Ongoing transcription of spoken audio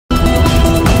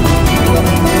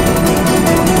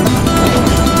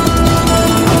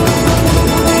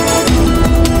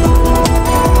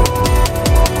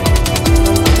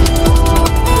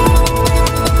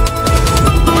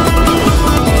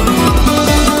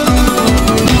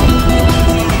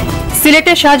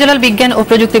সিলেটের শাহজালাল বিজ্ঞান ও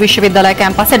প্রযুক্তি বিশ্ববিদ্যালয়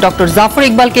ক্যাম্পাসে ডক্টর জাফর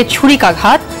ইকবালকে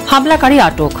ছুরিকাঘাত, হামলাকারী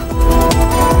আটক।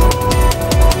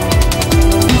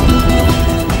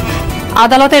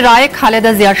 আদালতের রায়ে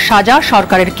খালেদা জিয়ার সাজা,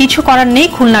 সরকারের কিছু করার নেই,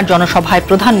 খুলনার জনসভায়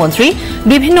প্রধানমন্ত্রী,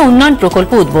 বিভিন্ন উন্নয়ন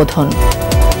প্রকল্প উদ্বোধন।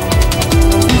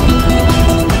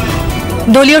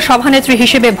 দলীয় সভানেত্রী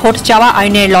হিসেবে ভোট চাওয়া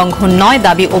আইনের লঙ্ঘন নয়,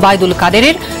 দাবি ওবায়দুল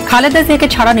কাদেরের। খালেদা জিয়াকে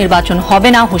ছাড়া নির্বাচন হবে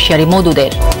না, হুঁশিয়ারি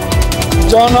মওদুদের।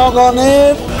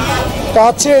 জনগণের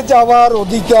কাছে যাওয়ার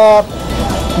অধিকার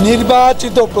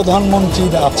নির্বাচিত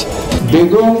প্রধানমন্ত্রীর আছে।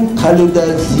 বেগম খালেদা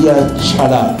জিয়া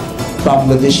ছাড়া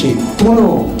বাংলাদেশে কোনো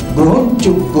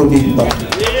গ্রহণযোগ্য নির্বাচন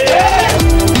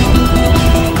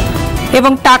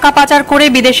এবং টাকা পাচার করে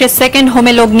বিদেশে সেকেন্ড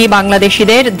হোমে লগ্নি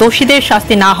বাংলাদেশিদের, দোষীদের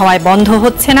শাস্তি না হওয়ায় বন্ধ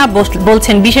হচ্ছে না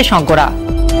বলছেন বিশেষজ্ঞরা।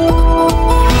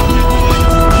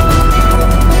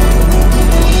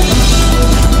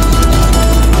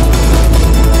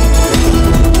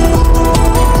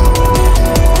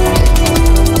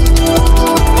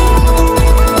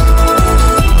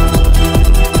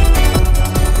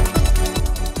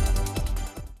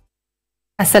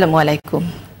 আসসালামু আলাইকুম,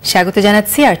 স্বাগত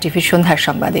জানাচ্ছি আরটিভির সন্ধ্যার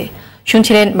সংবাদে।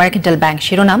 শুনছিলেন মার্কেন্টাইল ব্যাংক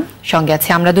শিরোনাম, সঙ্গে আছে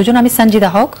আমরা দুজন, আমি সঞ্জিদা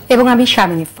হক এবং আমি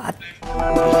শামিনী ফাত।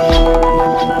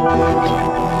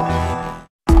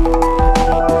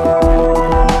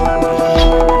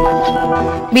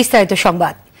 বিস্তারিত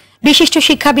সংবাদ। বিশিষ্ট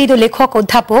শিক্ষাবিদ ও লেখক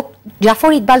অধ্যাপক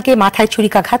জাফর ইকবালকে মাথায়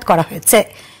ছুরিকাঘাত করা হয়েছে।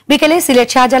 বিকেলে সিলেট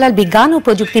শাহজালাল বিজ্ঞান ও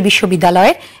প্রযুক্তি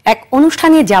বিশ্ববিদ্যালয়ের এক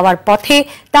অনুষ্ঠানে যাওয়ার পথে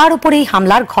তার উপরেই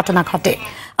হামলার ঘটনা ঘটে।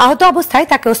 আহত অবস্থায়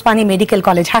তাকে ওসমানী মেডিকেল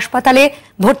কলেজ হাসপাতালে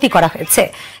ভর্তি করা হয়েছে।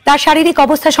 তার শারীরিক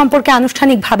অবস্থা সম্পর্কে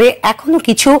আনুষ্ঠানিকভাবে এখনো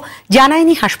কিছু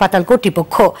জানায়নি হাসপাতাল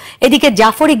কর্তৃপক্ষ। এদিকে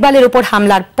জাফর ইকবালের উপর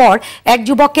হামলার পর এক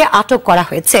যুবককে আটক করা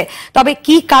হয়েছে, তবে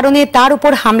কি কারণে তার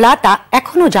উপর হামলা তা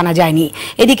এখনো জানা যায়নি।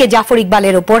 এদিকে জাফর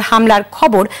ইকবালের উপর হামলার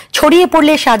খবর ছড়িয়ে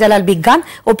পড়লে শাহজালাল বিজ্ঞান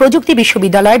ও প্রযুক্তি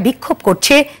বিশ্ববিদ্যালয়ে বিক্ষোভ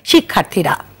করছে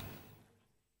শিক্ষার্থীরা।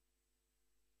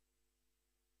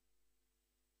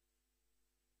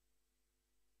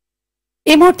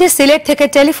 এই মুহূর্তে সিলেট থেকে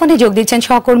টেলিফোনে যোগ দিচ্ছেন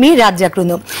সহকর্মী রাজ্জাক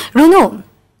রুনু।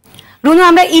 রুনু,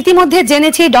 আমরা ইতিমধ্যে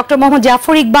জেনেছি ডক্টর মোহাম্মদ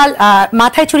জাফর ইকবাল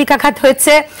মাথায় ছুরিকাঘাত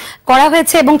করা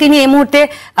হয়েছে এবং তিনি এই মুহূর্তে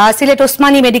সিলেট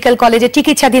ওসমানী মেডিকেল কলেজে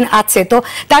চিকিৎসাধীন আছে। তো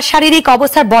তার শারীরিক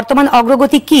অবস্থার বর্তমান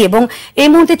অগ্রগতি কি এবং এই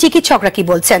মুহূর্তে চিকিৎসকরা কি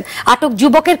বলছেন? আটক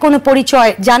যুবকের কোনো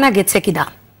পরিচয় জানা গেছে কিনা?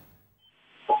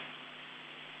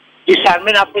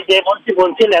 আপনি যে মুহূর্তে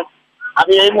বলছিলেন,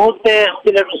 আমি এই মুহূর্তে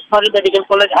সিলেট ওসমানী মেডিকেল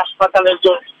কলেজ হাসপাতালের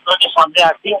সামনে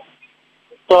আছি।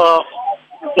 তো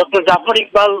ডক্টর জাফর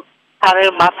ইকবাল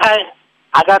স্যারের মাথায়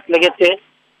আঘাত লেগেছে।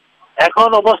 এখন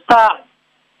অবস্থা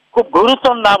খুব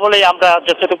গুরুতর না বলে আমরা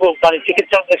যতটুকু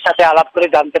চিকিৎসকদের সাথে আলাপ করে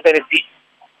জানতে পেরেছি।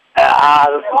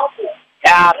 আর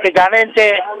আপনি জানেন যে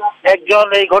একজন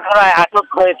এই ঘটনায় আটক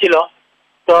হয়েছিল।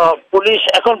 তো পুলিশ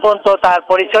এখন পর্যন্ত তার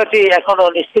পরিচয়টি এখনো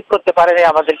নিশ্চিত করতে পারেনি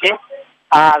আমাদেরকে।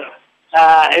 আর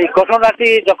এই ঘটনাটি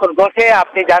যখন ঘটে,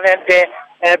 আপনি জানেন যে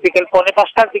বিকেল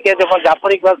 5:45টার দিকে যখন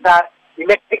জাফর ইকবাল স্যার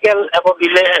ইলেকট্রিক্যাল এবং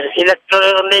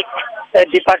ইলেকট্রনিক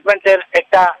ডিপার্টমেন্টের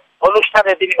একটা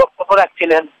অনুষ্ঠানে তিনি বক্তব্য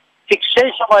রাখছিলেন, ঠিক সেই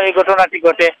সময় এই ঘটনাটি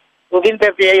ঘটে। দুদিন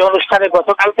ব্যাপী এই অনুষ্ঠানে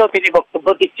গতকালকেও তিনি বক্তব্য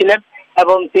দিচ্ছিলেন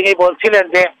এবং তিনি বলছিলেন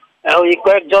যে ওই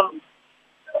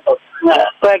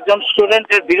কয়েকজন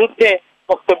স্টুডেন্টের বিরুদ্ধে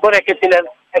বক্তব্য রেখেছিলেন।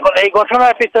 এখন এই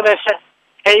ঘটনার পিছনে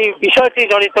এই বিষয়টি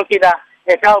জড়িত কিনা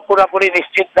এটাও পুরোপুরি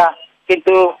নিশ্চিত না,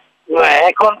 কিন্তু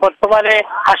এখন বর্তমানে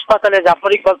হাসপাতালে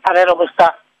জাফর ইকবাল স্যারের অবস্থা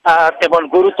তেমন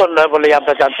গুরুতর নয় বলে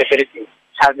আমরা জানতে পেরেছি।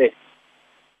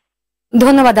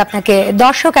 ধন্যবাদ আপনাকে।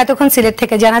 দর্শক, এতক্ষণ সিলেট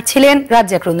থেকে জানাচ্ছিলেন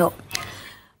রাজ্জাক রুনু।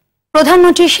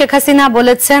 প্রধানমন্ত্রী শেখ হাসিনা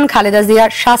বলেছেন, খালেদা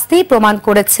জিয়ার শাস্তি প্রমাণ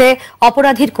করেছে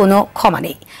অপরাধীর কোনো ক্ষমা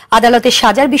নেই। আদালতের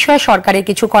সাজার বিষয়ে সরকারের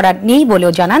কিছু করার নেই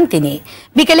বলেও জানান তিনি।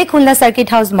 বিকেলে খুলনা সার্কিট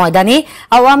হাউস ময়দানে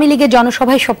আওয়ামী লীগের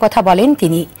জনসভায় সব কথা বলেন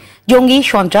তিনি। জঙ্গি,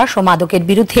 সন্ত্রাস ও মাদকের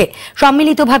বিরুদ্ধে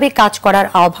সম্মিলিতভাবে কাজ করার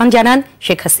আহ্বান জানান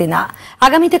শেখ হাসিনা।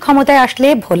 আগামীতে ক্ষমতায় আসলে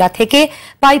ভোলা থেকে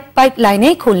পাইপ লাইনে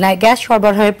খুলনায় গ্যাস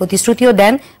সরবরাহের প্রতিশ্রুতিও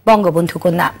দেন বঙ্গবন্ধু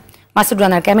কন্যা। মাসুদ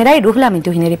রানার ক্যামেরায় রুহুল আমিন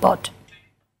তুহিনের রিপোর্ট।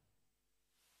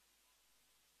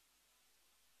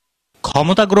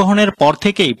 ক্ষমতা গ্রহণের পর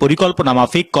থেকেই পরিকল্পনা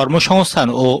মাফিক কর্মসংস্থান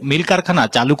ও মিল কারখানা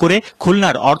চালু করে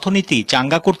খুলনার অর্থনীতি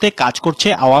চাঙ্গা করতে কাজ করছে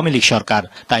আওয়ামী লীগ সরকার।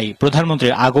 তাই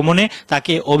প্রধানমন্ত্রীর আগমনে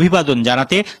তাকে অভিবাদন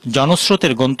জানাতে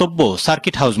জনস্রোতের গন্তব্য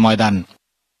সার্কিট হাউস ময়দান।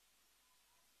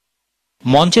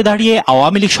 মঞ্চে দাঁড়িয়ে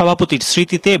আওয়ামী লীগ সভাপতির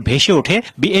স্মৃতিতে ভেসে ওঠে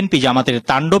বিএনপি জামাতের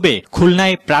তাণ্ডবে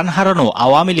খুলনায় প্রাণ হারানো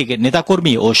আওয়ামী লীগের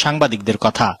নেতাকর্মী ও সাংবাদিকদের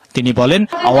কথা। তিনি বলেন,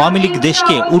 আওয়ামী লীগ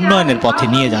দেশকে উন্নয়নের পথে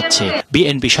নিয়ে যাচ্ছে।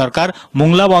 বিএনপি সরকার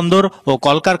মোংলা বন্দর ও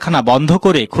কলকারখানা বন্ধ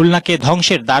করে খুলনাকে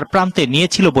ধ্বংসের দ্বারপ্রান্তে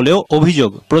নিয়েছিল বলেও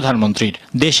অভিযোগ প্রধানমন্ত্রীর।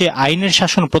 দেশে আইনের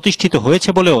শাসন প্রতিষ্ঠিত হয়েছে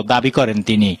বলেও দাবি করেন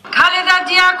তিনি। খালেদা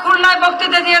জিয়া খুলনায়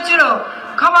বক্তৃতা দিয়েছিল,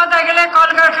 ক্ষমতা গেলে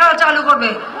কলকারখানা চালু করবে,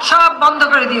 সব বন্ধ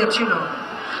করে দিয়েছিল।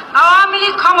 আওয়ামী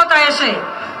লীগ ক্ষমতায় এসে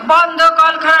বন্ধ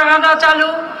কলকারখানা চালু,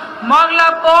 মংলা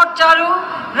পোর্ট চালু,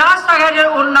 রাস্তাঘাটের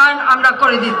উন্নয়ন আমরা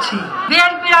করে দিচ্ছি।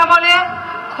 বিএনপির আমলে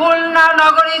খুলনা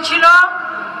নগরী ছিল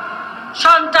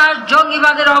সন্ত্রাস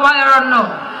জঙ্গিবাদের অভয়ারণ্য।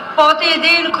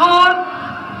 প্রতিদিন খুন,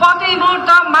 প্রতি মুহূর্ত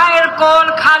মায়ের কোল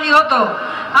খালি হতো।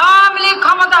 আওয়ামী লীগ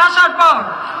ক্ষমতা আসার পর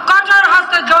কঠোর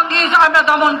হস্তে জঙ্গি আমরা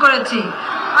দমন করেছি।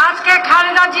 আজকে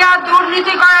খালেদা জিয়া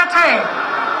দুর্নীতি করেছে,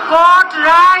 কোর্ট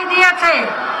রায় দিয়েছে,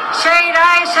 সেই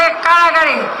রায় সে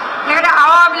কারাগারে। এখানে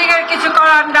আওয়ামী লীগের কিছু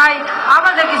করার নাই,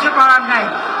 আমাদের কিছু করার নাই।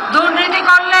 দুর্নীতি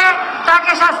করলে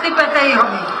তাকে শাস্তি পেতেই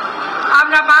হবে।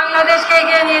 আমরা বাংলাদেশকে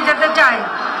এগিয়ে নিয়ে যেতে চাই,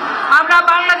 আমরা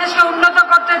বাংলাদেশকে উন্নত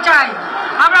করতে চাই,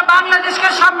 আমরা বাংলাদেশকে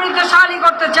সমৃদ্ধশালী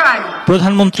করতে চাই।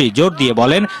 প্রধানমন্ত্রী জোর দিয়ে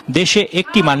বলেন, দেশে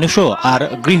একটি মানুষও আর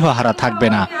গৃহহারা থাকবে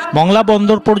না। মংলা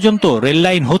বন্দর পর্যন্ত রেল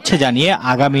লাইন হচ্ছে জানিয়ে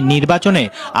আগামী নির্বাচনে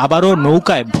আবারও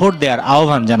নৌকায় ভোট দেওয়ার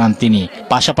আহ্বান জানান তিনি।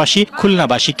 পাশাপাশি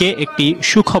খুলনাবাসীকে একটি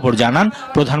সুখবর জানান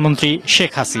প্রধানমন্ত্রী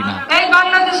শেখ হাসিনা। এই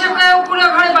বাংলাদেশে কেউ কুড়ে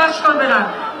ঘরে বাস করবে না।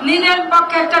 নিজের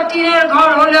পক্ষে একটা টিনের ঘর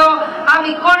হলেও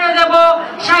আমি করে দেব,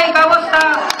 সেই ব্যবস্থা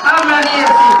আমরা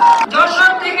নিয়েছি।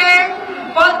 যশোর থেকে,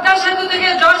 পদ্মা সেতু থেকে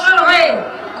যশোর হয়ে,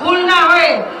 খুলনা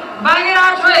হয়ে,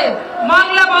 বাগেরহাট হয়ে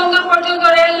মংলা বন্দর পর্যন্ত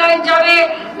রেল লাইন যাবে।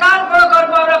 তার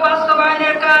প্রকল্প আমরা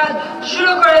বাস্তবায়নের কাজ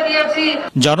শুরু করে দিয়েছি।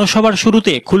 জনসভার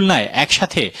শুরুতে খুলনায়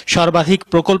একসাথে সর্বাধিক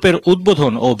প্রকল্পের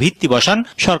উদ্বোধন ও ভিত্তি বসান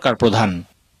সরকার প্রধান।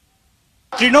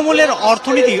 তৃণমূলের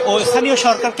অর্থনীতি ও স্থানীয়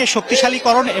সরকারকে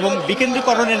শক্তিশালীকরণ এবং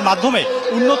বিকেন্দ্রীকরণের মাধ্যমে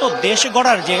উন্নত দেশ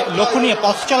গড়ার যে লক্ষ্য নিয়ে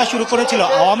পথ চলা শুরু করেছিল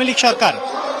আওয়ামী লীগ সরকার,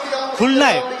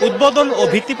 খুলনায় উদ্বোধন ও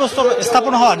ভিত্তিপ্রস্তর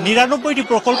স্থাপন হওয়া ৯৯টি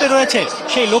প্রকল্পে রয়েছে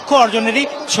সেই লক্ষ্য অর্জনেরই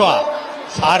ছোঁয়া।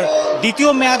 আর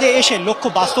দ্বিতীয় মেয়াদে এসে লক্ষ্য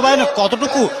বাস্তবায়নে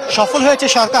কতটুকু সফল হয়েছে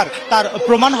সরকার, তার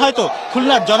প্রমাণ হয়তো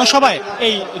খুলনার জনসভায়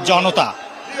এই জনতা।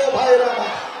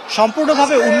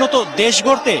 সম্পূর্ণভাবে উন্নত দেশ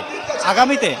গড়তে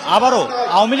আগামীতে আবারও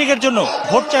আওয়ামী লীগের জন্য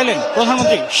ভোট চাইলেন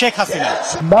প্রধানমন্ত্রী শেখ হাসিনা।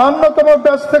 52তম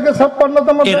দেশ থেকে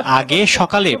 56তম। এর আগে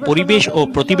সকালে পরিবেশ ও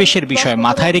প্রতিবেশের বিষয়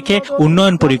মাথায় রেখে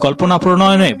উন্নয়ন পরিকল্পনা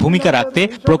প্রণয়নে ভূমিকা রাখতে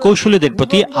প্রকৌশলীদের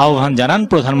প্রতি আহ্বান জানান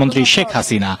প্রধানমন্ত্রী শেখ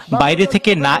হাসিনা। বাইরে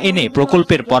থেকে না এনে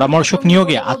প্রকল্পের পরামর্শক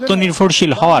নিয়োগে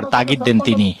আত্মনির্ভরশীল হওয়ার তাগিদ দেন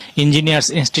তিনি। ইঞ্জিনিয়ার্স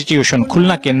ইনস্টিটিউশন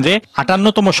খুলনা কেন্দ্রে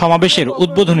 58তম সমাবেশের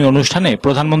উদ্বোধনী অনুষ্ঠানে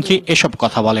প্রধানমন্ত্রী এসব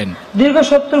কথা বলেন। দীর্ঘ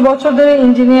 70 বছর ধরে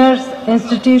ইঞ্জিনিয়ার্স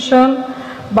ইনস্টিটিউশন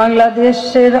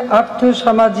বাংলাদেশের আর্থ,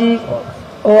 সামাজিক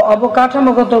ও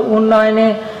অবকাঠামোগত উন্নয়নে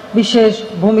বিশেষ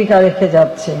ভূমিকা রেখে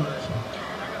যাচ্ছে।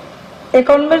 এই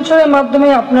কনভেনশনের মাধ্যমে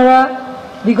আপনারা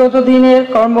বিগত দিনের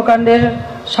কর্মকাণ্ডের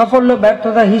সাফল্য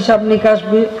ব্যর্থতা হিসাব নিকাশ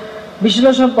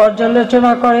বিশ্লেষণ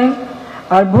পর্যালোচনা করেন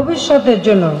আর ভবিষ্যতের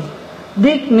জন্য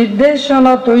দিক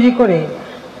নির্দেশনা তৈরি করে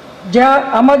যা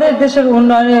আমাদের দেশের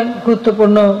উন্নয়নে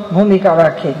গুরুত্বপূর্ণ ভূমিকা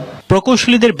রাখে।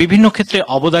 প্রকৌশলীদের বিভিন্ন ক্ষেত্রে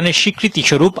অবদানের স্বীকৃতি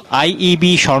স্বরূপ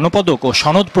আইইবি স্বর্ণপদক ও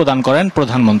সনদ প্রদান করেন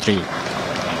প্রধানমন্ত্রী।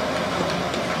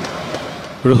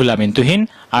 রুহুল আমিন তুহিন,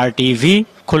 RTV,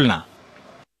 খুলনা।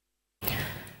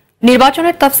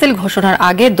 নির্বাচনের তফসিল ঘোষণার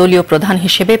আগে দলীয় প্রধান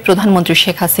হিসেবে প্রধানমন্ত্রী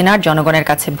শেখ হাসিনার জনগণের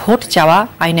কাছে ভোট চাওয়া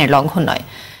আইনের লঙ্ঘন নয়,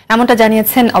 এমনটা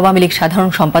জানিয়েছেন আওয়ামী লীগ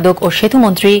সাধারণ সম্পাদক ও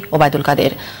সেতুমন্ত্রী ওবায়দুল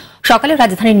কাদের। সকালে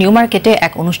রাজধানীর নিউ মার্কেটে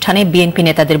এক অনুষ্ঠানে বিএনপি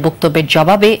নেতাদের বক্তব্যের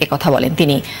জবাবে একথা বলেন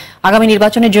তিনি। আগামী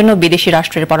নির্বাচনের জন্য বিদেশি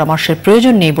রাষ্ট্রের পরামর্শের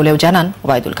প্রয়োজন নেই বলেও জানান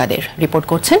ওবায়দুল কাদের। রিপোর্ট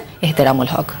করছেন এহতেরামুল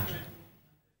হক।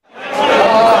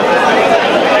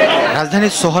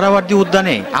 রাজধানীর সোহরাওয়ার্দী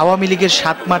উদ্যানে আওয়ামী লীগের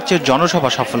 7 মার্চের জনসভা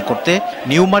সফল করতে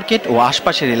নিউ মার্কেট ও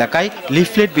আশপাশের এলাকায়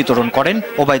লিফলেট বিতরণ করেন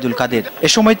ওবায়দুল কাদের। এ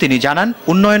সময় তিনি জানান,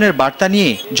 উন্নয়নের বার্তা নিয়ে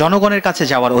জনগণের কাছে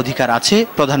যাওয়ার অধিকার আছে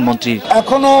প্রধানমন্ত্রীর।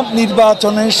 এখনো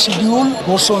নির্বাচনের শিডিউল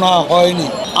ঘোষণা হয়নি।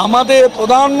 আমাদের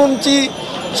প্রধানমন্ত্রী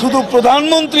শুধু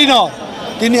প্রধানমন্ত্রী নয়,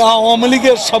 তিনি আওয়ামী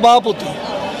লীগের সভাপতি।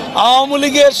 আওয়ামী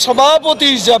লীগের সভাপতি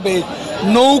হিসাবে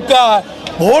নৌকায়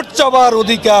ভোট চাওয়ার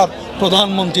অধিকার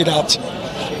প্রধানমন্ত্রীর আছে।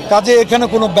 কাজে এখানে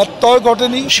কোনো ব্যত্যয়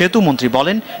ঘটেনি। সেতুমন্ত্রী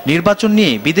বলেন, নির্বাচন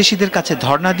নিয়ে বিদেশিদের কাছে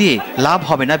ধর্ণা দিয়ে লাভ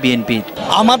হবে না বিএনপির।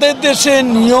 আমাদের দেশের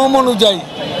নিয়ম অনুযায়ী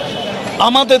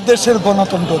আমাদের দেশের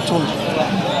গণতন্ত্র চলবে,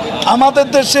 আমাদের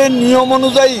দেশের নিয়ম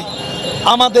অনুযায়ী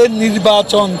আমাদের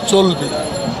নির্বাচন চলবে।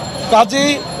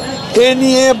 কাজেই এ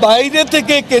নিয়ে বাইরে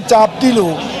থেকে কে চাপ দিল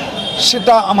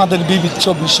সেটা আমাদের বিবেচ্য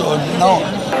বিষয় নয়।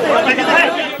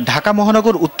 ঢাকা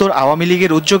মহানগর উত্তর আওয়ামী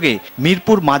লীগের উদ্যোগে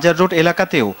মিরপুর মাজার রোড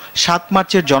এলাকাতেও ৭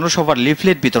 মার্চের জনসভার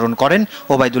লিফলেট বিতরণ করেন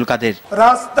ওবায়দুল কাদের।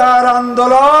 রাস্তার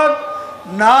আন্দোলন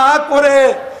না করে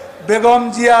বেগম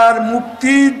জিয়ার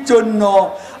মুক্তির জন্য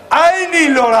আইনি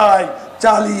লড়াই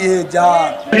চালিয়ে যান।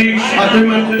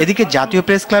 এদিকে জাতীয়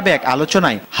প্রেস ক্লাবে এক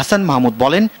আলোচনায় হাসান মাহমুদ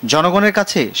বলেন, জনগণের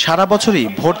কাছে সারা বছরই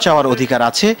ভোট চাওয়ার অধিকার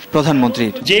আছে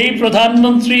প্রধানমন্ত্রীর। যেই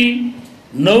প্রধানমন্ত্রী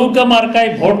নৌকা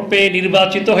মার্কায় ভোট পেয়ে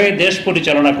নির্বাচিত হয়ে দেশ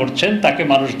পরিচালনা করছেন, তাকে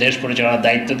মানুষ দেশ পরিচালনার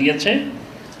দায়িত্ব দিয়েছে,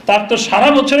 তার তো সারা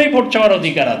বছরই ভোট চাওয়ার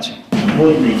অধিকার আছে।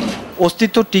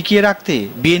 অস্তিত্ব টিকিয়ে রাখতে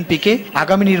বিএনপিকে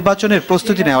আগামী নির্বাচনের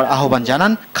প্রস্তুতি নেওয়ার আহ্বান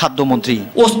জানান খাদ্যমন্ত্রী।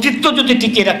 অস্তিত্ব যদি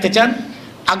টিকিয়ে রাখতে চান,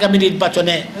 আগামী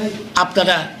নির্বাচনে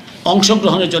আপনারা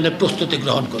অংশগ্রহণের জন্য প্রস্তুতি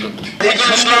গ্রহণ করুন।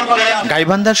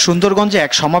 গাইবান্ধার সুন্দরগঞ্জে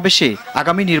এক সমাবেশে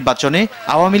আগামী নির্বাচনে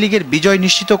আওয়ামী লীগের বিজয়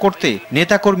নিশ্চিত করতে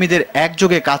নেতাকর্মীদের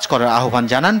একযোগে কাজ করার আহ্বান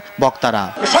জানান বক্তারা।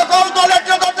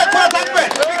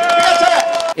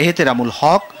 এহতেরামুল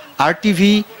হক, RTV,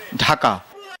 ঢাকা।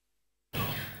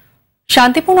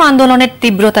 শান্তিপূর্ণ আন্দোলনের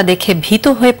তীব্রতা দেখে ভীত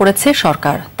হয়ে পড়েছে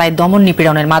সরকার, তাই দমন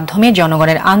নিপীড়নের মাধ্যমে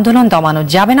জনগণের আন্দোলন দমানো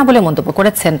যাবে না বলে মন্তব্য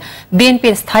করেছেন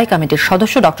বিএনপির স্থায়ী কমিটির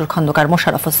সদস্য ডক্টর খন্দকার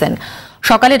মোশাররফ হোসেন।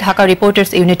 সকালে ঢাকা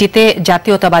রিপোর্টার্স ইউনিটিতে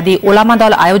জাতীয়তাবাদী ওলামা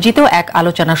দল আয়োজিত এক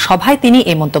আলোচনা সভায় তিনি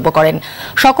এই মন্তব্য করেন।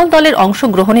 সকল দলের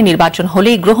অংশগ্রহণে নির্বাচন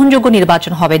হলেই গ্রহণযোগ্য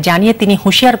নির্বাচন হবে জানিয়ে তিনি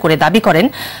হুঁশিয়ার করে দাবি করেন,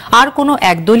 আর কোনো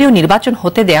একদলীয় নির্বাচন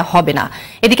হতে দেয়া হবে না।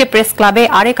 এদিকে প্রেস ক্লাবে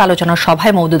আরেক আলোচনা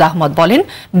সভায় মওদুদ আহমদ বলেন,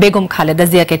 বেগম খালেদা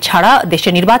জিয়াকে ছাড়া দেশে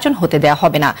নির্বাচন হতে দেয়া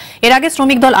হবে না। এর আগে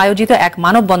শ্রমিক দল আয়োজিত এক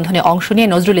মানববন্ধনে অংশ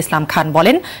নিয়ে নজরুল ইসলাম খান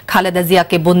বলেন, খালেদা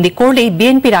জিয়াকে বন্দী করলেই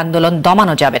বিএনপির আন্দোলন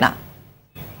দমানো যাবে না।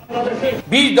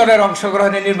 20 দলের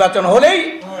অংশগ্রহণে নির্বাচন হলেই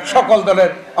সকল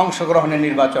দলের অংশগ্রহণে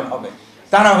নির্বাচন হবে,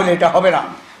 তা না হলে এটা হবে না।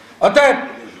 অতএব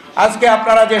আজকে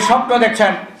আপনারা যে স্বপ্ন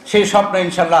দেখছেন, সেই স্বপ্ন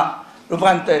ইনশাল্লাহ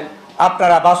রূপান্তরে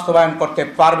আপনারা বাস্তবায়ন করতে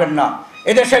পারবেন না।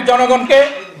 এদেশের জনগণকে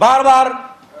বারবার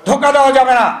ধোঁকা দেওয়া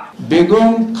যাবে না। বেগম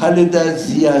খালেদা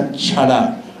জিয়া ছাড়া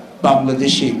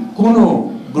বাংলাদেশে কোনো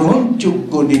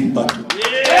গ্রহণযোগ্য নির্বাচন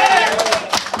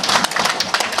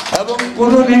এবং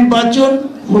কোনো নির্বাচন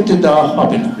হতে দেওয়া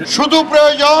হবে না। শুধু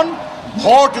প্রয়োজন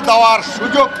ভোট দেওয়ার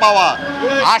সুযোগ পাওয়া,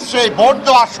 আর সেই ভোট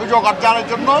দেওয়ার সুযোগ অর্জনের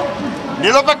জন্য,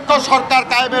 নিরপেক্ষ সরকার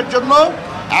কায়েমের জন্য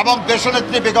এবং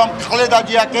দেশনেত্রী বেগম খালেদা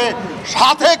জিয়াকে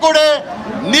সাথে করে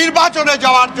নির্বাচনে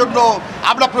যাওয়ার জন্য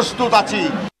আমরা প্রস্তুত আছি।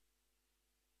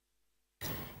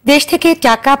 দেশ থেকে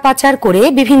টাকা পাচার করে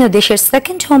বিভিন্ন দেশের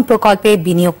সেকেন্ড হোম প্রকল্পে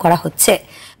বিনিয়োগ করা হচ্ছে।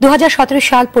 2017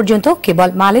 সাল পর্যন্ত কেবল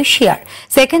মালয়েশিয়ার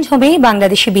সেকেন্ড হোমে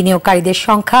বাংলাদেশি বিনিয়োগকারীদের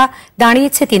সংখ্যা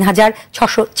দাঁড়িয়েছে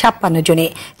 3656 জনে,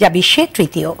 যা বিশ্বে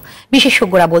তৃতীয়।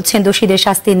 বিশেষজ্ঞরা বলছেন, দোষীদের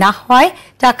শাস্তি না হওয়ায়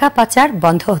টাকা পাচার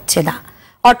বন্ধ হচ্ছে না।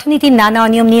 অর্থনীতির নানা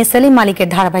অনিয়ম নিয়ে সেলিম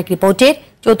মালিকের ধারাবাহিক রিপোর্টের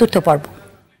চতুর্থ পর্ব।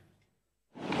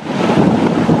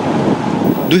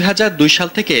 2002 সাল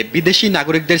থেকে বিদেশি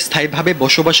নাগরিকদের স্থায়ীভাবে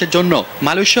বসবাসের জন্য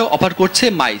মালয়েশিয়া অফার করছে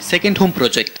মাই সেকেন্ড হোম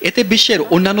প্রজেক্ট। এতে বিশ্বের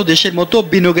অন্যান্য দেশের মতো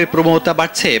বিনিয়োগের প্রবণতা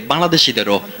বাড়ছে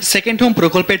বাংলাদেশিদেরও। সেকেন্ড হোম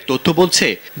প্রকল্পের তথ্য বলছে,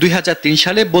 2003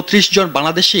 সালে 32 জন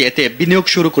বাংলাদেশি এতে বিনিয়োগ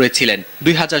শুরু করেছিলেন।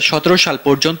 2017 সাল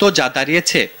পর্যন্ত যা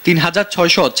দাঁড়িয়েছে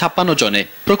 3656 জনে।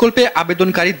 প্রকল্পে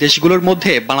আবেদনকারী দেশগুলোর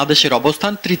মধ্যে বাংলাদেশের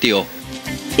অবস্থান তৃতীয়।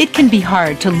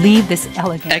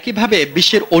 একইভাবে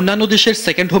বিশ্বের অন্যান্য দেশের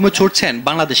সেকেন্ড হোমে ছড়ছেন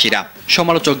বাংলাদেশিরা।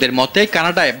 সমালোচকদের মতে,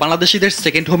 কানাডায় বাংলাদেশিদের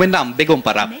সেকেন্ড হোমের নাম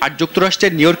বেগমপাড়া, আর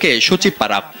যুক্তরাষ্ট্রের নিউ ইয়র্কে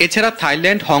সচিবপাড়া। এছাড়া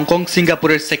থাইল্যান্ড, হংকং,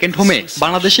 সিঙ্গাপুরের সেকেন্ড হোমে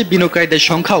বাংলাদেশি বিনিয়োগকারীদের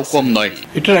সংখ্যাও কম নয়।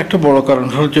 এটার একটা বড় কারণ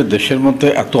হচ্ছে দেশের মধ্যে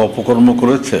এত অপকর্ম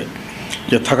করেছে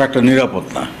যে থাকাটা নিরাপদ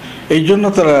না। এই জন্য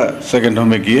তারা সেকেন্ড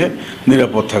হোমে গিয়ে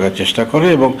নিরাপদ থাকার চেষ্টা করে,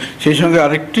 এবং সেই সঙ্গে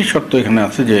আরেকটি শর্ত এখানে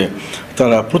আছে যে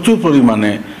তারা প্রচুর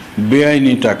পরিমাণে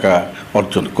বেআইনি টাকা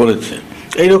অর্জন করেছে।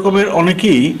 এই রকমের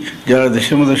অনেকেই যারা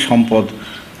দেশের মধ্যে সম্পদ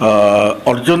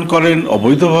অর্জন করেন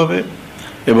অবৈধভাবে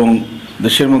এবং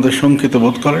দেশের মধ্যে শঙ্কিত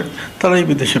বোধ করেন, তারাই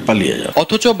বিদেশে পালিয়ে যায়।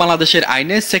 অথচ বাংলাদেশের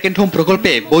আইনে সেকেন্ড হোম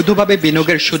প্রকল্পে বৈধভাবে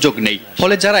বিনিয়োগের সুযোগ নেই।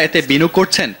 ফলে যারা এতে বিনিয়োগ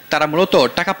করছেন তারা মূলত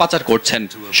টাকা পাচার করছেন।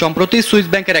 সম্প্রতি সুইস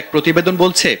ব্যাংকের এক প্রতিবেদন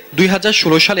বলছে,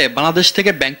 2016 সালে বাংলাদেশ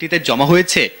থেকে ব্যাংকটিতে জমা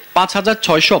হয়েছে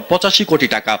 5685 কোটি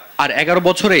টাকা, আর 11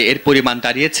 বছরে এর পরিমাণ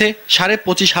দাঁড়িয়েছে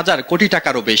 25,500 কোটি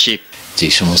টাকারও বেশি। যে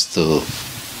সমস্ত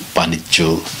বাণিজ্য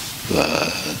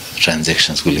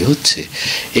ট্রানজ্যাকশনসগুলি হচ্ছে,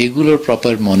 এইগুলোর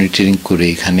প্রপার মনিটরিং করে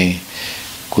এখানে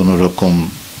কোনো রকম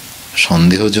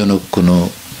সন্দেহজনক কোনো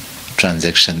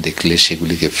ট্রানজ্যাকশন দেখলে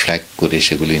সেগুলিকে ফ্ল্যাগ করে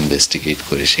সেগুলি ইনভেস্টিগেট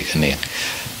করে সেখানে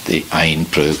আইন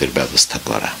প্রয়োগের ব্যবস্থা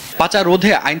করা। পাচার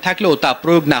রোধে আইন থাকলেও তা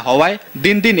প্রয়োগ না হওয়ায়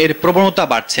দিন দিন এর প্রবণতা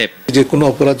বাড়ছে। যে কোনো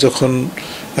অপরাধ যখন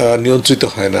নিয়ন্ত্রিত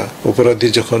হয় না, অপরাধী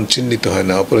যখন চিহ্নিত হয়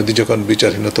না, অপরাধী যখন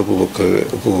বিচারহীনতা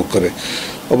উপভোগ করে,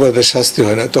 অপরাধের শাস্তি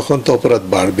হয় না, তখন তো অপরাধ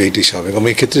বাড়বে, এটি স্বাভাবিক।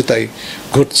 এই ক্ষেত্রে তাই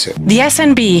ঘটছে।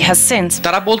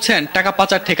 তারা বলছেন টাকা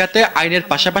পাচার ঠেকাতে আইনের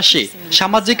পাশাপাশি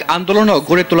সামাজিক আন্দোলনও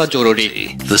গড়ে তোলা জরুরি।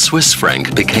 The Swiss franc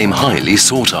became highly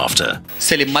sought after.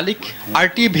 Selim Malik,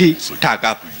 RTV,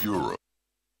 Dhaka.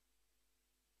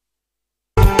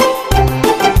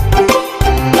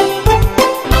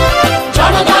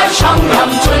 জনতার সংগ্রাম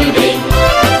চলবে,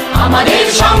 আমাদের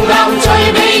সংগ্রাম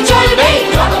চলবে, চলবে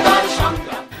জনতার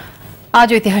সংগ্রাম। আজ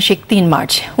ঐতিহাসিক ৩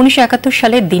 মার্চ। ১৯৭১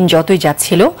 সালের দিন যতই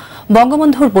যাচ্ছিল,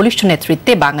 বঙ্গবন্ধুর বলিষ্ঠ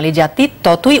নেতৃত্বে বাঙালি জাতি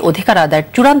ততই অধিকার আদায়ের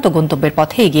চূড়ান্ত গন্তব্যের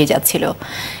পথে এগিয়ে যাচ্ছিল।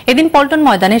 এদিন পল্টন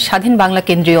ময়দানে স্বাধীন বাংলা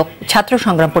কেন্দ্রীয় ছাত্র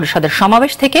সংগ্রাম পরিষদের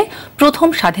সমাবেশ থেকে প্রথম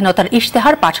স্বাধীনতার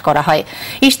ইশতেহার পাঠ করা হয়।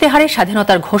 ইশতেহারে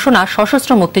স্বাধীনতার ঘোষণা,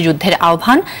 সশস্ত্র মুক্তিযুদ্ধের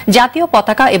আহ্বান, জাতীয়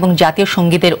পতাকা এবং জাতীয়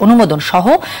সঙ্গীতের অনুমোদন সহ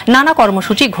নানা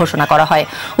কর্মসূচি ঘোষণা করা হয়।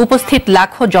 উপস্থিত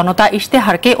লাখো জনতা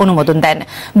ইশতেহারকে অনুমোদন দেন।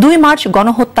 ২ মার্চ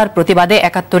গণহত্যার প্রতিবাদে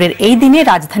 ৭১-এর এই দিনে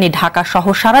রাজধানী ঢাকা সহ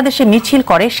সারা দেশে মিছিল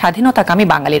করে স্বাধীনতাকামী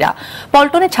বাঙালিরা।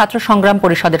 পল্টনে ছাত্র সংগ্রাম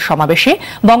পরিষদের সমাবেশে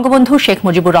বঙ্গবন্ধু শেখ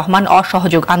মুজিবুর রহমান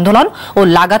অসহযোগ আন্দোলন ও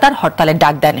লাগাতার হরতালের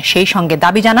ডাক দেন। সেই সঙ্গে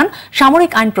দাবি জানান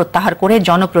সামরিক আইন প্রত্যাহার করে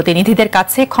জনপ্রতিনিধিদের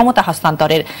কাছে ক্ষমতা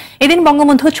হস্তান্তরের। এদিন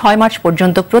বঙ্গবন্ধু ৬ মার্চ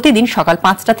পর্যন্ত প্রতিদিন সকাল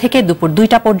 ৫টা থেকে দুপুর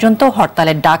 ২টা পর্যন্ত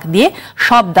হরতালের ডাক দিয়ে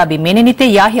সব দাবি মেনে নিতে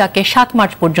ইয়াহিয়াকে ৭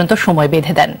 মার্চ পর্যন্ত সময়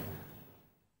বেঁধে দেন।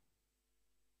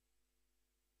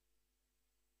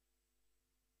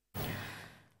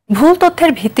 ভুল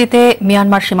তথ্যের ভিত্তিতে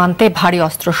মিয়ানমার সীমান্তে ভারী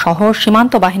অস্ত্র সহ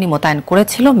সীমান্ত বাহিনী মোতায়েন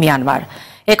করেছিল মিয়ানমার।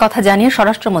 একথা জানিয়ে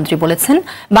স্বরাষ্ট্রমন্ত্রী বলেছেন,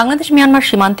 বাংলাদেশ মিয়ানমার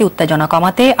সীমান্তে উত্তেজনা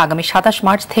কমাতে আগামী ২৭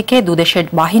 মার্চ থেকে দুদেশের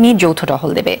বাহিনী যৌথ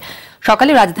টহল দেবে।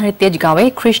 সকালে রাজধানীর তেজগাঁওয়ে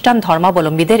খ্রিস্টান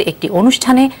ধর্মাবলম্বীদের একটি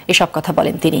অনুষ্ঠানে এসব কথা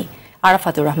বলেন তিনি।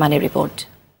 আরাফাতুর রহমানের রিপোর্ট।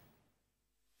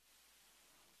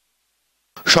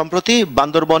 সম্প্রতি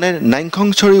বান্দরবনের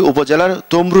নাইংখংছড়ি উপজেলার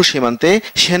তমরু সীমান্তে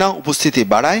সেনা উপস্থিতি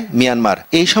বাড়ায় মিয়ানমার।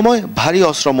 এই সময় ভারী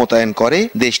অস্ত্র মোতায়েন করে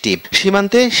দেশটি।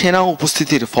 সীমান্তে সেনা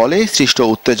উপস্থিতির ফলে সৃষ্ট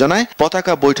উত্তেজনায়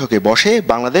পতাকা বৈঠকে বসে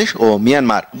বাংলাদেশ ও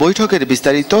মিয়ানমার। বৈঠকের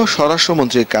বিস্তারিত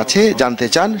স্বরাষ্ট্রমন্ত্রীর কাছে জানতে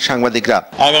চান সাংবাদিকরা।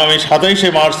 আগামী ২৭শে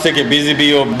মার্চ থেকে বিজিবি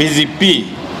ও বিজিপি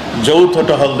যৌথ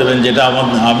টহল দেবেন, যেটা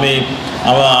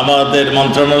আমাদের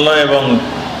মন্ত্রণালয় এবং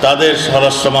তাদের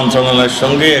স্বরাষ্ট্র মন্ত্রণালয়ের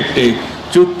সঙ্গে একটি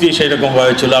চুক্তি সেরকম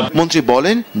হয়েছিল। মন্ত্রী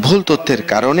বলেন, ভুল তথ্যের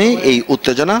কারণে এই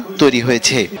উত্তেজনা তৈরি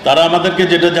হয়েছে। তারা আমাদেরকে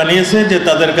যেটা জানিয়েছে যে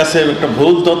তাদের কাছে একটা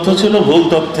ভুল তথ্য ছিল, ভুল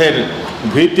তথ্যের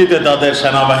ভিত্তিতে তাদের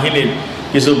সেনাবাহিনীর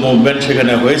কিছু মুভমেন্ট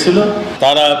সেখানে হয়েছিল।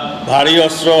 তারা ভারী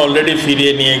অস্ত্র অলরেডি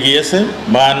ফিরিয়ে নিয়ে গিয়েছে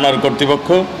মায়ানমার কর্তৃপক্ষ।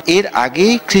 এর আগে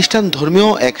খ্রিস্টান ধর্মীয়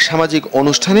এক সামাজিক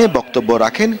অনুষ্ঠানে বক্তব্য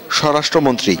রাখেন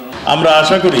স্বরাষ্ট্রমন্ত্রী। আমরা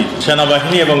আশা করি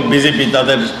সেনাবাহিনী এবং বিজেপি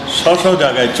তাদের স্ব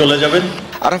জায়গায় চলে যাবেন।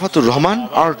 আরাফাতুর রহমান,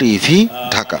 RTV,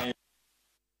 ঢাকা।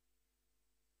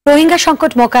 রোহিঙ্গা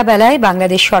সংকট মোকাবেলায়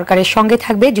বাংলাদেশ সরকারের সঙ্গে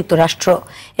থাকবে যুক্তরাষ্ট্র।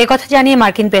 একথা জানিয়ে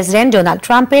মার্কিন প্রেসিডেন্ট ডোনাল্ড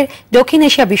ট্রাম্পের দক্ষিণ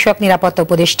এশিয়া বিষয়ক নিরাপত্তা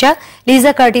উপদেষ্টা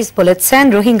লিজা কার্টিস বলেছেন,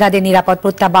 রোহিঙ্গাদের নিরাপদ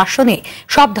প্রত্যাবাসনে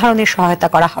সব ধরনের সহায়তা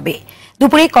করা হবে।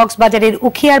 দুপুরে কক্সবাজারের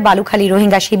উখিয়ার বালুখালী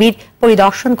রোহিঙ্গা শিবির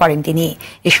পরিদর্শন করেন তিনি।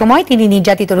 এ সময় তিনি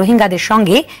নির্যাতিত রোহিঙ্গাদের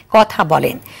সঙ্গে কথা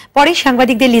বলেন। পরে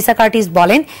সাংবাদিকদের লিজা কার্টিস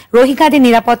বলেন, রোহিঙ্গাদের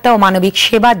নিরাপত্তা ও মানবিক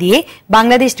সেবা দিয়ে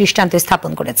বাংলাদেশ দৃষ্টান্ত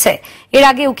স্থাপন করেছে। এর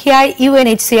আগে উখিয়ায়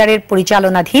UNHCR এর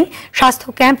পরিচালনাধীন স্বাস্থ্য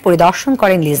ক্যাম্প পরিদর্শন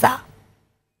করেন Liza.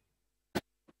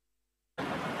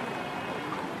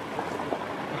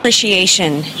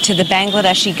 Appreciation to the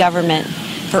Bangladeshi government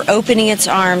for opening its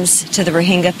arms to the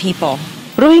Rohingya people.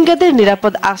 রোহিঙ্গাদের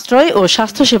নিরাপদ আশ্রয় ও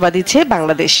স্বাস্থ্যসেবা দিচ্ছে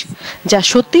বাংলাদেশ, যা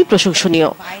সত্যিই প্রশংসনীয়।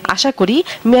 আশা করি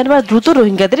মিয়ানমার দ্রুত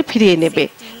রোহিঙ্গাদের ফিরিয়ে নেবে।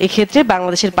 এক্ষেত্রে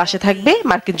বাংলাদেশের পাশে থাকবে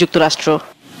মার্কিন যুক্তরাষ্ট্র।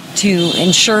 To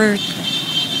ensure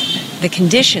the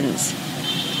conditions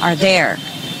are there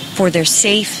for their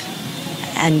safe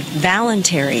and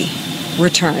voluntary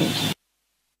return.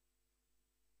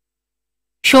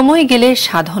 সময় গেলে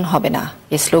সাধন হবে না,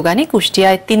 এ স্লোগানে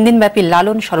কুষ্টিয়ায় ৩ দিনব্যাপী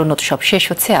লালন স্মরণ উৎসব শেষ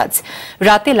হচ্ছে আজ।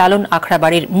 রাতে লালন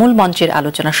আখড়াবাড়ির মূল মঞ্চের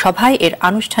আলোচনা সভায় এর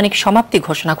আনুষ্ঠানিক সমাপ্তি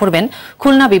ঘোষণা করবেন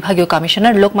খুলনা বিভাগীয়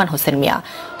কমিশনার লোকমান হোসেন মিয়া।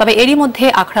 তবে এরই মধ্যে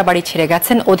আখড়াবাড়ি ছেড়ে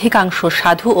গেছেন অধিকাংশ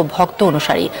সাধু ও ভক্ত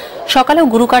অনুসারী। সকালেও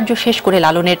গুরুকার্য শেষ করে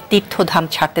লালনের তীর্থধাম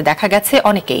ছাড়তে দেখা গেছে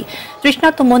অনেকেই।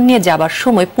 তৃষ্ণার্ত মন নিয়ে যাবার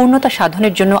সময় পূর্ণতা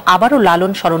সাধনের জন্য আবারও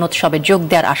লালন স্মরণোৎসবে যোগ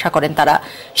দেওয়ার আশা করেন তারা।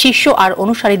 শিষ্য আর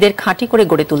অনুসারীদের খাঁটি করে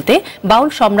গড়ে তুলতে বাউল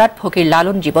সম্রাট ফকির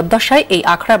লালন জীবদ্দশায় এই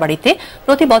আখড়াবাড়িতে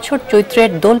প্রতি বছর চৈত্রের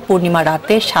দোল পূর্ণিমা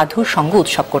রাতে সাধুর সঙ্গ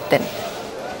উৎসব করতেন।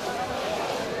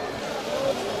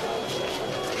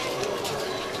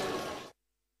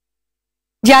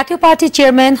 জাতীয় পার্টির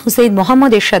চেয়ারম্যান হুসেইন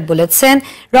মোহাম্মদ এরশাদ বলেছেন,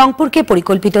 রংপুরকে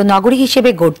পরিকল্পিত নগরী হিসেবে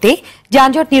গড়তে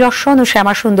যানজট নিরসন ও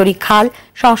শ্যামাসুন্দরী খাল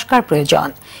সংস্কার প্রয়োজন।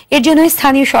 এর জন্য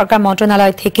স্থানীয় সরকার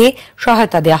মন্ত্রণালয় থেকে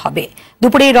সহায়তা দেওয়া হবে।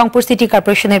 দুপুরে রংপুর সিটি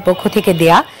কর্পোরেশনের পক্ষ থেকে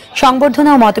দেয়া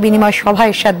সংবর্ধনা ও মতবিনিময়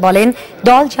সভায় এরশাদ বলেন,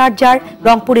 দল যার যার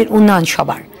রংপুরের উন্নয়ন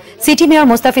সবার। সিটি মেয়র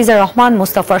মোস্তাফিজুর রহমান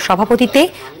মোস্তফার সভাপতিত্বে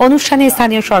অনুষ্ঠানে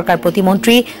স্থানীয় সরকার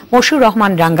প্রতিমন্ত্রী মশিউর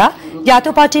রহমান রাঙ্গা,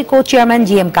 জাতীয় পার্টির কো চেয়ারম্যান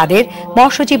জি এম কাদের,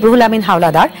 মহাসচিব রুহুল আমিন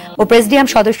হাওলাদার ও প্রেসিডিয়াম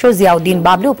সদস্য জিয়াউদ্দিন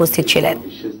বাবলু উপস্থিত ছিলেন।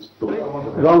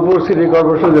 Rangpur city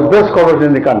corporation the best corporation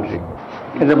in the country,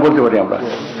 এটা বলতে পারি আমরা।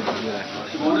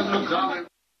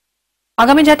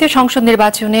 আগামী জাতীয় সংসদ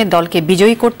নির্বাচনে দলকে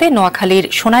বিজয়ী করতে নোয়াখালীর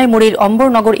সোনাইমুড়ির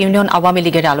অম্বরনগর ইউনিয়ন আওয়ামী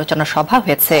লীগের আলোচনা সভা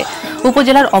হয়েছে।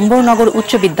 উপজেলার অম্বরনগর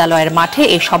উচ্চ বিদ্যালয়ের মাঠে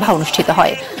এই সভা অনুষ্ঠিত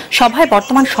হয়। সভায়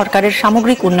বর্তমান সরকারের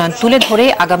সামগ্রিক উন্নয়ন তুলে ধরে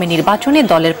আগামী নির্বাচনে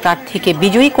দলের প্রার্থীকে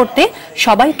বিজয়ী করতে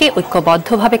সবাইকে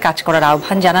ঐক্যবদ্ধভাবে কাজ করার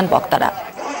আহ্বান জানান বক্তারা।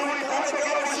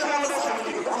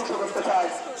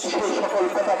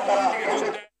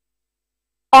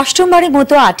 অষ্টমবারের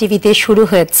মতো আরটিভিতে শুরু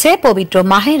হয়েছে পবিত্র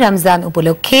মাহে রমজান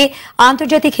উপলক্ষে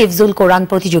আন্তর্জাতিক হিফজুল কোরআন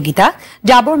প্রতিযোগিতা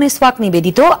জাবর মিসওয়াক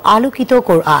নিবেদিত আলোকিত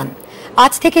কোরআন।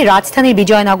 আজ থেকে রাজধানীর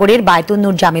বিজয়নগরের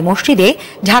বায়তুন্নুর জামে মসজিদে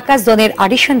ঢাকা জোনের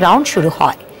অডিশন রাউন্ড শুরু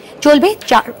হয়, চলবে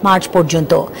 4 মার্চ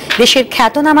পর্যন্ত। দেশের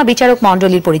খ্যাতনামা বিচারক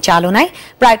মণ্ডলীর পরিচালনায়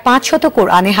প্রায় 500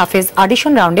 কোরআনে হাফেজ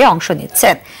অডিশন রাউন্ডে অংশ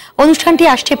নিচ্ছেন। অনুষ্ঠানটি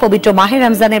আসছে পবিত্র মাহে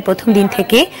রমজানের প্রথম দিন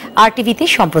থেকে আরটিভিতে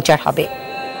সম্প্রচার হবে।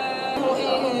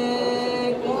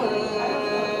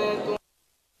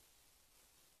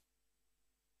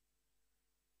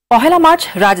 পহেলা মার্চ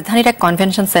রাজধানীর এক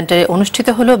কনভেনশন সেন্টারে অনুষ্ঠিত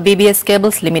হল বিবিএস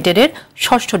কেবলস লিমিটেডের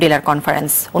 6ষ্ঠ ডিলার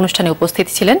কনফারেন্স। অনুষ্ঠানে উপস্থিত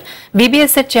ছিলেন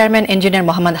বিবিএস এর চেয়ারম্যান ইঞ্জিনিয়ার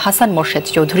মোহাম্মদ হাসান মোর্শেদ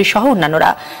চৌধুরী সহ অন্যান্যরা।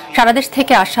 সারা দেশ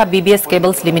থেকে আসা বিবিএস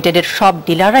কেবলস লিমিটেডের সব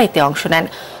ডিলাররা এতে অংশ নেন।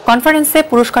 কনফারেন্সে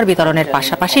পুরস্কার বিতরণের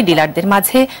পাশাপাশি ডিলারদের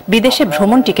মাঝে বিদেশে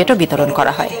ভ্রমণ টিকিটও বিতরণ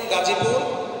করা হয়।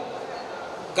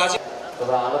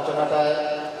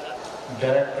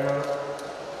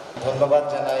 ধন্যবাদ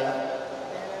জানাই।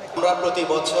 আমরা প্রতি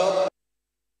বছর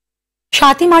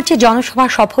 7 মার্চে জনসভা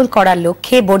সফল করার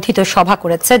লক্ষ্যে বর্ধিত সভা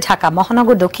করেছে ঢাকা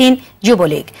মহানগর দক্ষিণ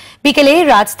যুবলীগ। বিকেলে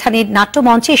রাজধানীর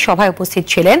নাট্যমঞ্চে সভায় উপস্থিত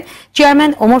ছিলেন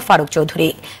চেয়ারম্যান ওমর ফারুক চৌধুরী।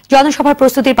 জনসভার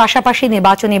প্রস্তুতির পাশাপাশি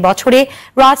নির্বাচনী বছরে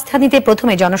রাজধানীতে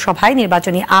প্রথমে জনসভায়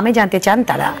নির্বাচনী আমে জানতে চান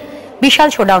তারা। বিশাল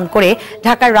শোডাউন করে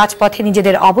ঢাকার রাজপথে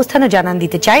নিজেদের অবস্থানও জানান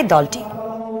দিতে চায় দলটি।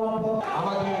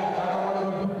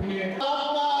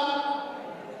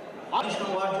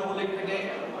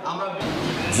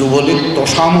 যুবলীগ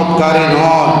তোষামতকারী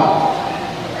নয়,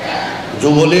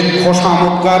 যুবলীগ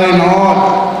খোসামতকারী নয়।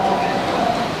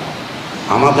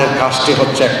 আমাদের কাজটি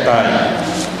হচ্ছে একটাই,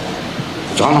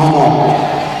 জনমত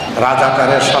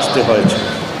রাজাকারের শাস্তি হয়েছে,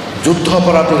 যুদ্ধ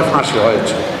অপরাধীর ফাঁসি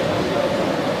হয়েছে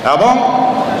এবং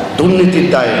দুর্নীতির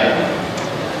দায়ে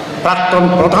প্রাক্তন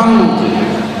প্রধানমন্ত্রী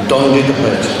দণ্ডিত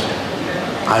হয়েছে,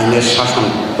 আইনের শাসন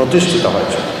প্রতিষ্ঠিত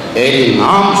হয়েছে। এর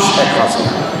নাম শেখ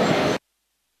হাসিনা।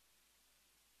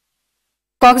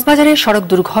 কক্সবাজারের সড়ক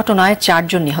দুর্ঘটনায় 4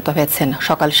 জন নিহত হয়েছেন।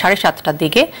 সকাল 7:30টার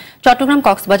দিকে চট্টগ্রাম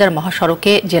কক্সবাজার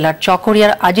মহাসড়কে জেলার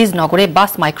চকরিয়ার আজিজনগরে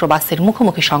বাস মাইক্রোবাসের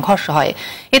মুখোমুখি সংঘর্ষ হয়।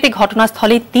 এতে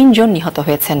ঘটনাস্থলে 3 জন নিহত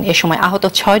হয়েছেন। এ সময় আহত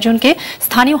 6 জনকে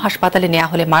স্থানীয় হাসপাতালে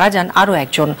নেওয়া হলে মারা যান আরও 1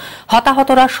 জন।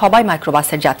 হতাহতরা সবাই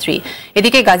মাইক্রোবাসের যাত্রী।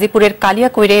 এদিকে গাজীপুরের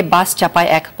কালিয়াকৈরে বাস চাপায়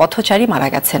এক পথচারী মারা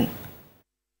গেছেন।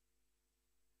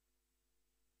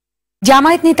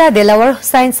 জামায়াত নেতা দেলাওয়ার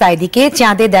হোসাইন সাইদিকে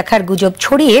চাঁদে দেখার গুজব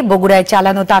ছড়িয়ে বগুড়ায়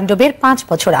চালানো তাণ্ডবের 5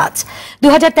 বছর আজ।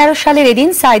 2013 সালের এদিন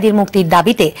সাইদির মুক্তির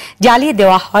দাবিতে জ্বালিয়ে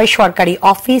দেওয়া হয় সরকারি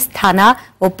অফিস, থানা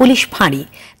ও পুলিশ ফাঁড়ি।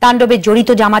 তাণ্ডবে জড়িত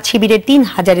জামাত শিবিরের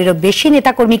 3000-এরও বেশি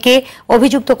নেতাকর্মীকে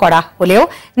অভিযুক্ত করা হলেও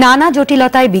নানা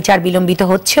জটিলতায় বিচার বিলম্বিত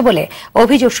হচ্ছে বলে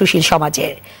অভিযোগ সুশীল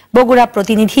সমাজের। বগুড়া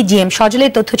প্রতিনিধি জি এম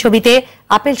সজলের তথ্যছবিতে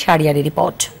আপেল শাহরিয়ারের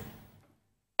রিপোর্ট।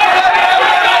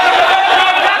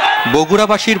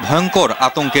 বগুড়াবাসীর ভয়ঙ্কর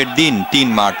আতঙ্কের দিন 3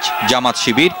 মার্চ। জামাত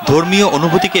শিবির ধর্মীয়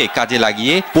অনুভূতিকে কাজে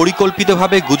লাগিয়ে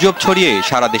পরিকল্পিতভাবে গুজব ছড়িয়ে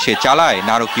সারা দেশে চালায়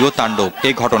নারকীয় তাণ্ডব।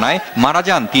 এ ঘটনায় মারা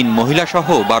যান 3 মহিলা সহ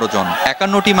 12 জন।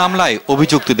 51টি মামলায়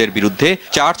অভিযুক্তদের বিরুদ্ধে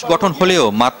চার্জ গঠন হলেও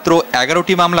মাত্র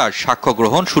 11টি মামলার সাক্ষ্য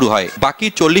গ্রহণ শুরু হয়। বাকি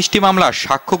 40টি মামলার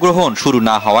সাক্ষ্য গ্রহণ শুরু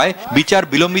না হওয়ায় বিচার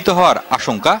বিলম্বিত হওয়ার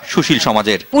আশঙ্কা সুশীল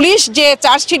সমাজের। পুলিশ যে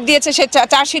চার্জশিট দিয়েছে সে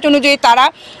চার্জশিট অনুযায়ী তারা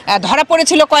ধরা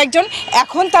পড়েছিল কয়েকজন।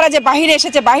 এখন তারা যে বাহিরে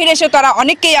এসেছে, বাহিরে এসে তারা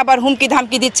অনেকেই আবার হুমকি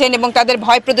ধামকি দিচ্ছেন এবং তাদের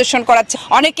ভয় প্রদর্শন করাচ্ছে।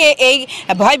 অনেকে এই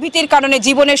ভয়ভীতির কারণে,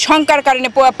 জীবনের শঙ্কার কারণে,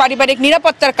 পারিবারিক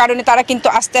নিরাপত্তার কারণে তারা কিন্তু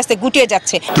আস্তে আস্তে গুটিয়ে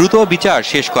যাচ্ছে। দ্রুত বিচার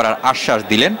শেষ করার আশ্বাস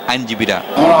দিলেন আইনজীবীরা।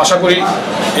 আমরা আশা করি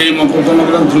এই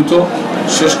মোকদ্দমাগুলো দ্রুত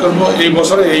শেষ করব এই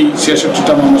বছরে, এই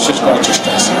 66টা মামলা শেষ করার চেষ্টা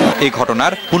আছে। এই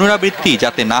ঘটনার পুনরাবৃত্তি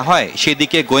যাতে না হয়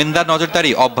সেদিকে গোয়েন্দা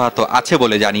নজরদারি অব্যাহত আছে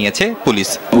বলে জানিয়েছে পুলিশ।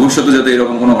 ভবিষ্যতে যাতে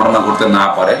এরকম কোনো ঘটনা ঘটতে না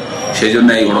পারে সেই জন্য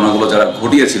এই ঘটনাগুলো যারা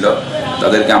ঘটিয়েছিল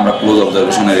তাদেরকে আমরা ক্লোজ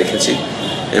অবজারভেশনে রেখেছি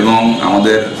এবং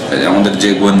আমাদের যে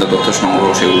গোয়েন্দা তথ্য সংগ্রহ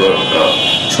সেগুলো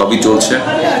সবই চলছে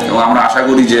এবং আমরা আশা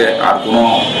করি যে আর কোনো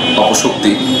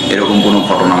অপশক্তি এরকম কোনো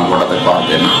ঘটনা ঘটাতে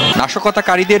পারবে না।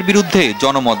 নাশকতাকারীদের বিরুদ্ধে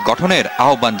জনমত গঠনের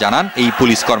আহ্বান জানান এই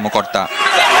পুলিশ কর্মকর্তা।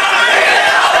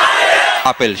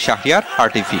 Apple Shahriar,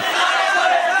 RTV।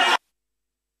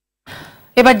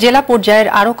 এবার জেলা পর্যায়ের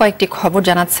আরো কয়েকটি খবর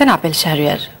জানাচ্ছেন আপেল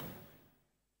শাহরিয়ার।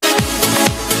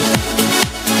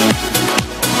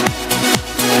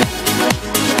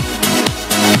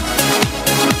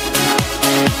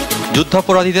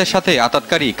 যুদ্ধাপরাধীদের সাথে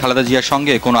আতাতকারী খালেদা জিয়ার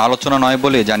সঙ্গে কোনো আলোচনা নয়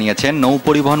বলে জানিয়েছেন নৌ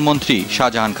পরিবহন মন্ত্রী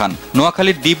শাহজাহান খান।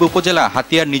 নোয়াখালীর দ্বীপ উপজেলা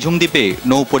হাতিয়ার নিঝুম দ্বীপে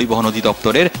নৌ পরিবহন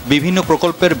অধিদপ্তরের বিভিন্ন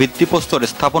প্রকল্পের ভিত্তিপ্রস্তর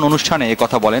স্থাপন অনুষ্ঠানে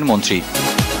একথা বলেন মন্ত্রী।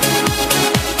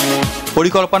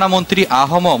 পরিকল্পনা মন্ত্রী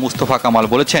আহম মুস্তফা কামাল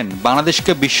বলেছেন,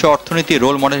 বাংলাদেশকে বিশ্ব অর্থনীতির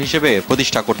রোল মডেল হিসেবে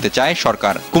প্রতিষ্ঠা করতে চায়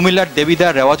সরকার। কুমিল্লার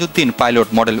দেবিদার রেওয়াজউদ্দিন পাইলট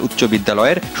মডেল উচ্চ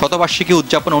বিদ্যালয়ের শতবার্ষিকী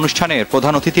উদযাপন অনুষ্ঠানের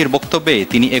প্রধান অতিথির বক্তব্যে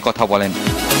তিনি একথা বলেন।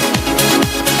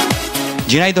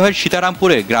 ঝিনাইদহের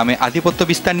সীতারামপুরে গ্রামে আধিপত্য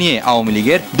বিস্তার নিয়ে আওয়ামী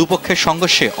লীগের দুপক্ষের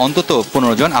সংঘর্ষে অন্তত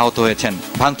 15 জন আহত হয়েছেন।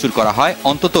 ভাঙচুর করা হয়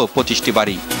অন্তত 25টি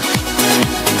বাড়ি।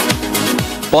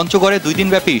 পঞ্চগড়ে 2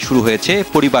 দিনব্যাপী শুরু হয়েছে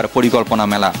পরিবার পরিকল্পনা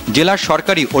মেলা। জেলার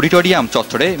সরকারি অডিটোরিয়াম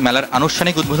চত্বরে মেলার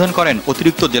আনুষ্ঠানিক উদ্বোধন করেন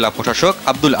অতিরিক্ত জেলা প্রশাসক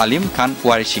আব্দুল আলিম খান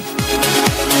ওয়ারিশি।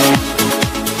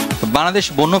 বাংলাদেশ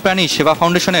বন্যপ্রাণী সেবা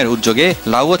ফাউন্ডেশনের উদ্যোগে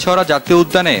লাউয়াছড়া জাতীয়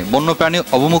উদ্যানে বন্যপ্রাণী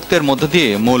অবমুক্তের মধ্য দিয়ে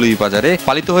মৌলভীবাজারে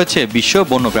পালিত হয়েছে বিশ্ব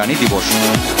বন্যপ্রাণী দিবস।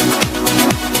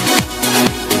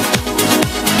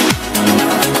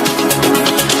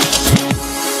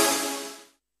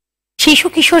 শিশু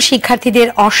কিশোর শিক্ষার্থীদের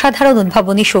অসাধারণ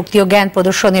উদ্ভাবনী শক্তি ও জ্ঞান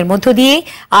প্রদর্শনের মধ্য দিয়ে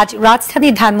আজ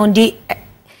রাজধানীর ধানমন্ডি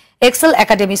এক্সেল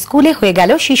একাডেমি স্কুলে হয়ে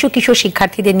গেল শিশু কিশোর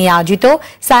শিক্ষার্থীদের নিয়ে আয়োজিত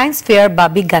সায়েন্স ফেয়ার বা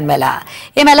বিজ্ঞান মেলা।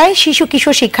 এ মেলায় শিশু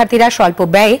কিশোর শিক্ষার্থীরা স্বল্প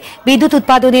ব্যয়ে বিদ্যুৎ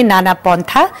উৎপাদনের নানা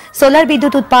পন্থা, সোলার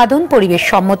বিদ্যুৎ উৎপাদন, পরিবেশ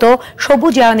সম্মত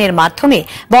সবুজায়নের মাধ্যমে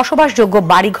বসবাসযোগ্য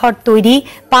বাড়িঘর তৈরি,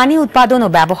 পানি উৎপাদন ও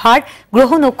ব্যবহার,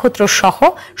 গ্রহ নক্ষত্র সহ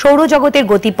সৌরজগতের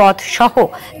গতিপথ সহ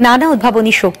নানা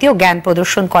উদ্ভাবনী শক্তি ও জ্ঞান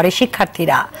প্রদর্শন করে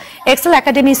শিক্ষার্থীরা। এক্সেল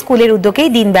একাডেমি স্কুলের উদ্যোগে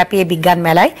দিনব্যাপী বিজ্ঞান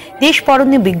মেলায়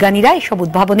দেশবরেণ্য বিজ্ঞানীরা এসব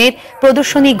উদ্ভাবনের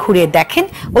প্রদর্শনী ঘুরে দেখেন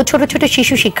ও ছোট ছোট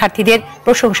শিশু শিক্ষার্থীদের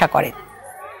প্রশংসা করেন।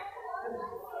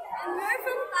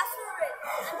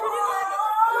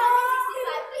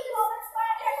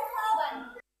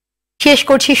 শেষ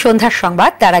করছি সন্ধ্যার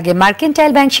সংবাদ, তার আগে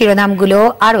মার্কেন্টাইল ব্যাংক শিরোনামগুলো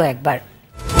আরো একবার।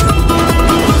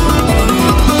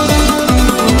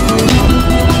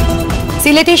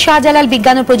 সিলেটের শাহজালাল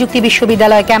বিজ্ঞান ও প্রযুক্তি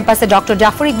বিশ্ববিদ্যালয় ক্যাম্পাসে ডক্টর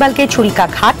জাফর ইকবালকে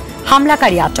ছুরিকাঘাত,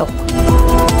 হামলাকারী আটক।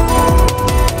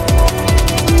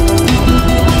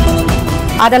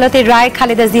 আদালতের রায়,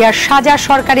 খালেদা জিয়ার সাজা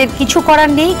সরকারের কিছু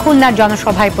করার নেই, খুলনার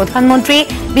জনসভায় প্রধানমন্ত্রী,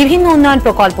 বিভিন্ন উন্নয়ন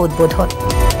প্রকল্প উদ্বোধন।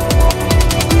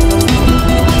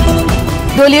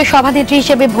 দলীয় সভানেত্রী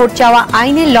হিসেবে ভোট চাওয়া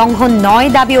আইনের লঙ্ঘন নয়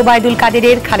দাবি ওবায়দুল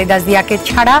কাদেরের, খালেদা জিয়াকে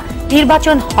ছাড়া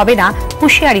নির্বাচন হবে না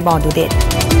হুঁশিয়ারি মওদুদের।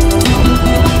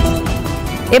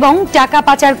 এবং টাকা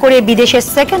পাচার করে বিদেশে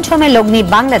সেকেন্ড হোমে লগ্নি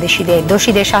বাংলাদেশিদের,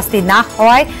 দোষীদের শাস্তি না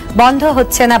হওয়ায় বন্ধ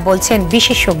হচ্ছে না বলছেন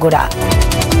বিশেষজ্ঞরা।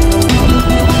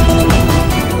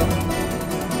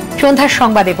 সন্ধ্যার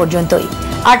সংবাদ এ পর্যন্তই।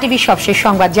 RTV সবশেষ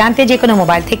সংবাদ জানতে যে কোনো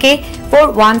মোবাইল থেকে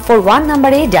 4141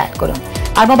 নম্বরে ডায়াল করুন।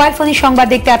 আর মোবাইল ফোনে সংবাদ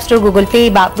দেখতে অ্যাপ স্টোর, গুগল প্লে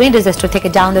বা উইন্ডোজ স্টোর থেকে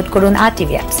ডাউনলোড করুন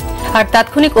RTV অ্যাপস। আর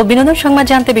তাৎক্ষণিক ও বিনোদন সংবাদ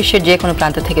জানতে বিশ্বের যে কোনো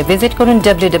প্রান্ত থেকে ভিজিট করুন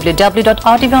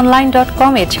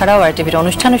www.rtvonline.com। এছাড়াও RTVর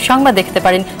অনুষ্ঠান ও সংবাদ দেখতে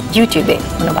পারেন ইউটিউবে।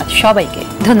 ধন্যবাদ সবাইকে।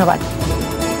 ধন্যবাদ।